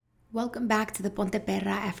Welcome back to the Ponte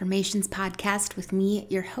Perra Affirmations podcast with me,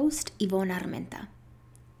 your host, Ivona Armenta.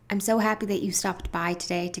 I'm so happy that you stopped by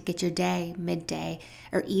today to get your day, midday,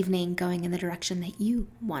 or evening going in the direction that you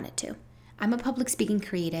want it to. I'm a public speaking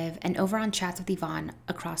creative, and over on Chats with Yvonne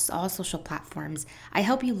across all social platforms, I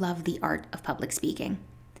help you love the art of public speaking.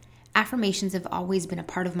 Affirmations have always been a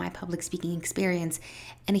part of my public speaking experience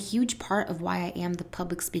and a huge part of why I am the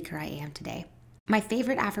public speaker I am today. My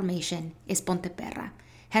favorite affirmation is Ponte Perra,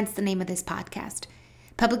 hence the name of this podcast.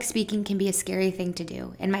 Public speaking can be a scary thing to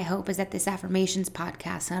do, and my hope is that this affirmations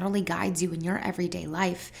podcast not only guides you in your everyday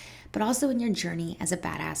life, but also in your journey as a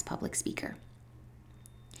badass public speaker.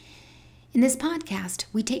 In this podcast,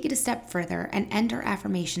 we take it a step further and end our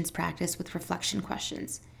affirmations practice with reflection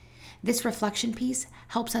questions. This reflection piece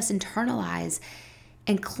helps us internalize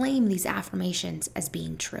and claim these affirmations as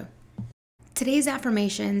being true. Today's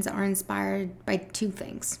affirmations are inspired by two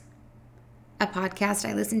things. A podcast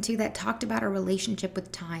I listened to that talked about our relationship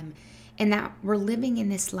with time and that we're living in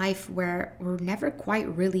this life where we're never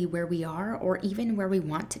quite really where we are or even where we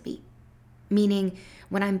want to be. Meaning,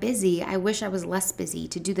 when I'm busy, I wish I was less busy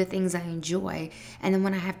to do the things I enjoy, and then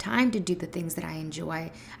when I have time to do the things that I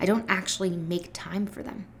enjoy, I don't actually make time for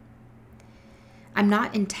them. I'm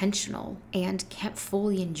not intentional and can't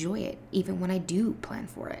fully enjoy it even when I do plan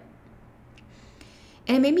for it.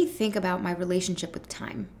 And it made me think about my relationship with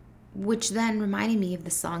time, which then reminded me of the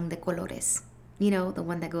song De Colores. You know, the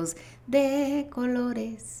one that goes, De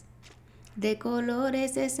colores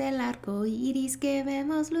es el arco iris que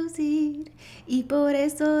vemos lucir, y por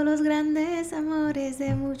eso los grandes amores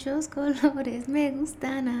de muchos colores me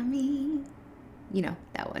gustan a mí. You know,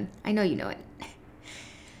 that one. I know you know it.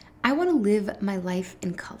 I want to live my life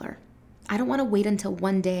in color. I don't want to wait until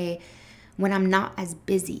one day when I'm not as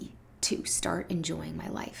busy to start enjoying my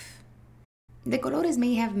life. De colores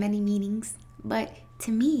may have many meanings, but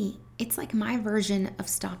to me, it's like my version of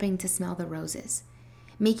stopping to smell the roses.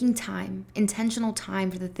 Making time, intentional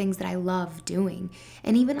time for the things that I love doing,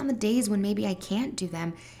 and even on the days when maybe I can't do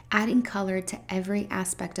them, adding color to every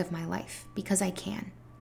aspect of my life because I can.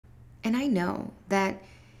 And I know that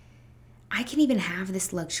I can even have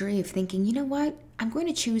this luxury of thinking, you know what, I'm going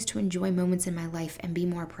to choose to enjoy moments in my life and be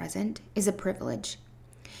more present is a privilege.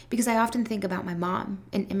 Because I often think about my mom,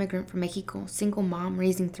 an immigrant from Mexico, single mom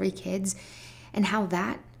raising 3 kids, and how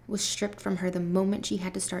that was stripped from her the moment she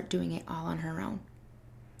had to start doing it all on her own.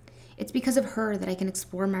 It's because of her that I can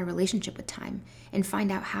explore my relationship with time and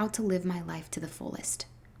find out how to live my life to the fullest.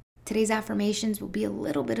 Today's affirmations will be a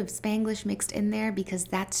little bit of Spanglish mixed in there because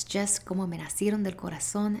that's just como me nacieron del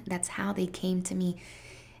corazón. That's how they came to me,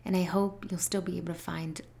 and I hope you'll still be able to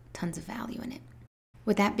find tons of value in it.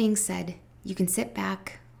 With that being said, you can sit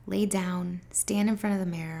back, lay down, stand in front of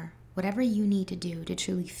the mirror, whatever you need to do to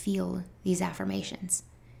truly feel these affirmations.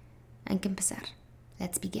 Hay que empezar.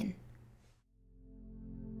 Let's begin.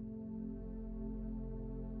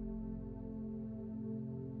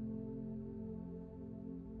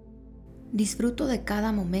 Disfruto de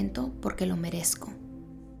cada momento porque lo merezco.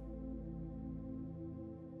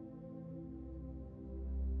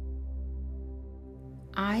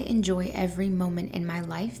 I enjoy every moment in my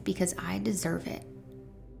life because I deserve it.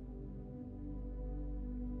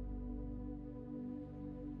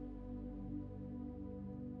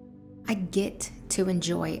 I get to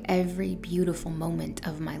enjoy every beautiful moment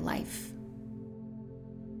of my life.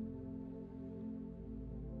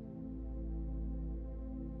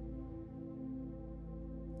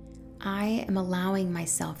 I am allowing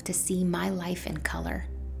myself to see my life in color.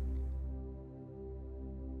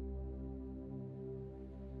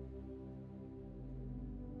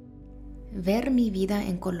 Ver mi vida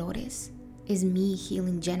en colores is me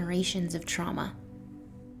healing generations of trauma.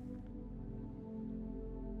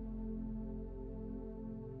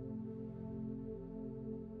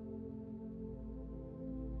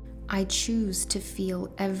 I choose to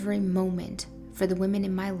feel every moment for the women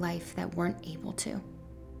in my life that weren't able to.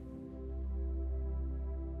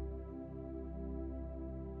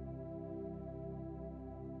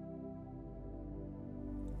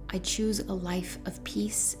 I choose a life of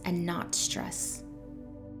peace and not stress.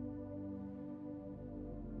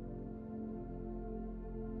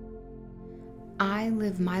 I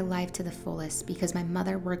live my life to the fullest because my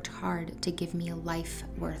mother worked hard to give me a life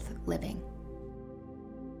worth living.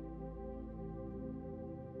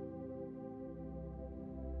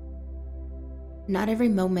 Not every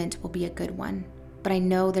moment will be a good one, but I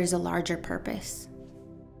know there's a larger purpose.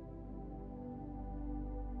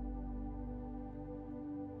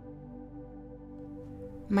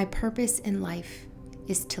 My purpose in life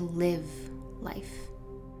is to live life.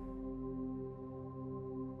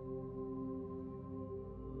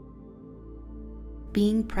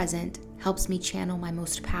 Being present helps me channel my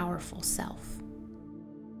most powerful self.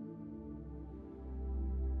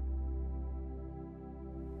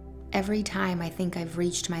 Every time I think I've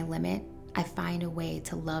reached my limit, I find a way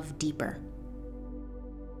to love deeper.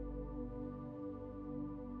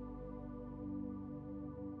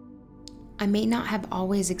 I may not have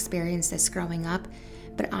always experienced this growing up,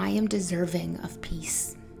 but I am deserving of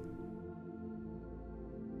peace.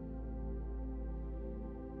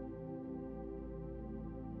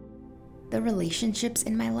 The relationships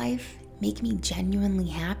in my life make me genuinely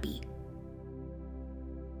happy.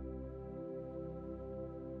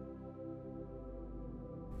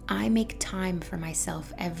 I make time for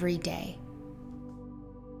myself every day.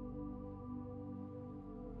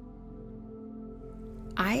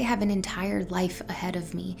 I have an entire life ahead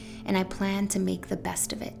of me, and I plan to make the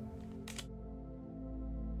best of it.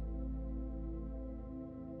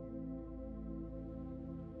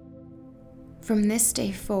 From this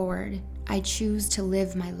day forward, I choose to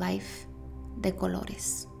live my life de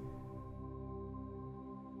colores.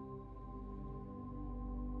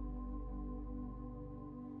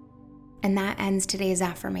 And that ends today's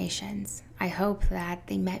affirmations. I hope that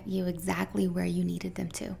they met you exactly where you needed them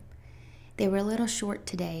to. They were a little short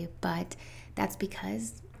today, but that's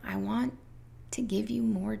because I want to give you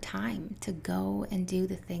more time to go and do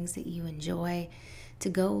the things that you enjoy, to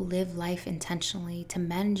go live life intentionally, to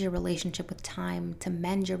mend your relationship with time, to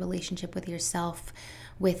mend your relationship with yourself,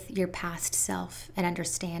 with your past self, and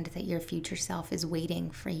understand that your future self is waiting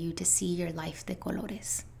for you to see your life de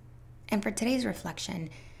colores. And for today's reflection,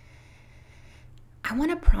 I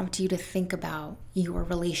want to prompt you to think about your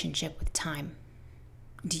relationship with time.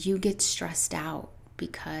 Do you get stressed out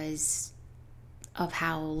because of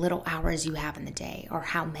how little hours you have in the day or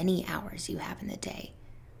how many hours you have in the day?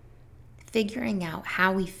 Figuring out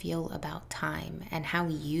how we feel about time and how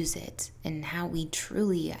we use it and how we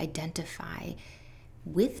truly identify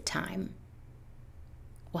with time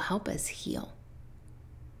will help us heal.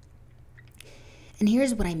 And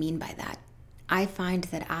here's what I mean by that. I find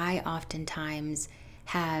that I oftentimes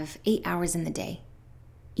have 8 hours in the day.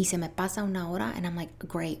 Y se me pasa una hora, and I'm like,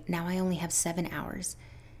 great, now I only have 7 hours.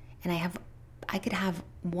 And I could have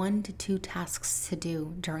 1 to 2 tasks to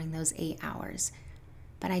do during those 8 hours,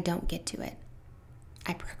 but I don't get to it.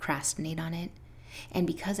 I procrastinate on it. And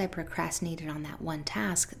because I procrastinated on that one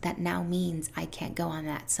task, that now means I can't go on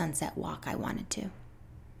that sunset walk I wanted to.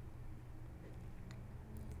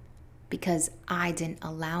 Because I didn't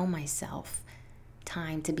allow myself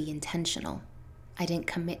time to be intentional. I didn't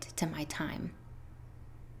commit to my time.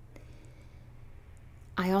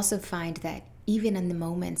 I also find that even in the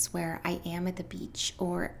moments where I am at the beach,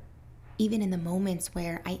 or even in the moments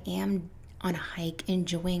where I am on a hike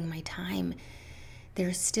enjoying my time,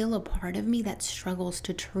 there's still a part of me that struggles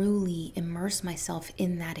to truly immerse myself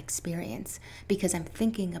in that experience, because I'm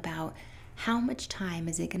thinking about how much time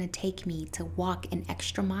is it going to take me to walk an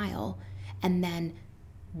extra mile and then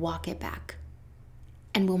walk it back?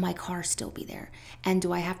 And will my car still be there? And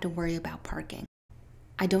do I have to worry about parking?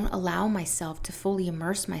 I don't allow myself to fully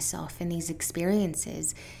immerse myself in these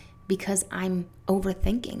experiences because I'm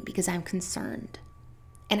overthinking, because I'm concerned.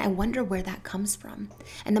 And I wonder where that comes from.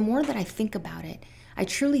 And the more that I think about it, I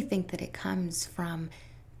truly think that it comes from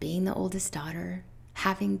being the oldest daughter,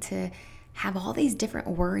 having to have all these different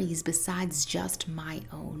worries besides just my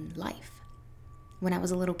own life. When I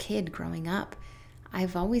was a little kid growing up,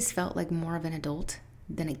 I've always felt like more of an adult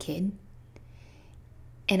than a kid.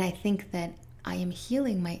 And I think that I am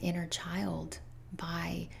healing my inner child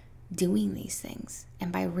by doing these things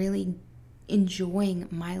and by really enjoying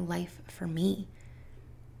my life for me,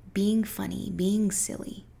 being funny, being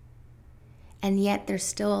silly. And yet there's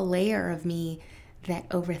still a layer of me that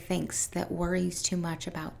overthinks, that worries too much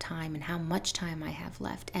about time and how much time I have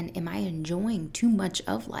left. And am I enjoying too much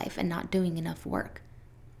of life and not doing enough work?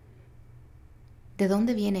 ¿De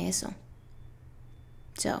dónde viene eso?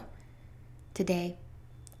 So, today,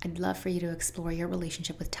 I'd love for you to explore your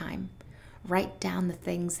relationship with time. Write down the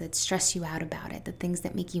things that stress you out about it, the things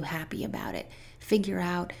that make you happy about it. Figure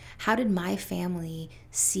out, how did my family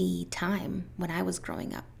see time when I was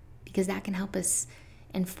growing up? Because that can help us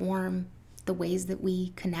inform the ways that we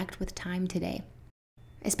connect with time today.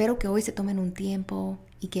 Espero que hoy se tomen un tiempo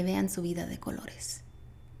y que vean su vida de colores.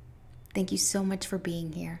 Thank you so much for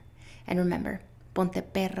being here. And remember, ponte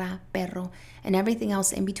perra, perro, and everything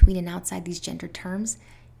else in between and outside these gender terms.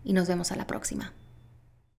 Y nos vemos a la próxima.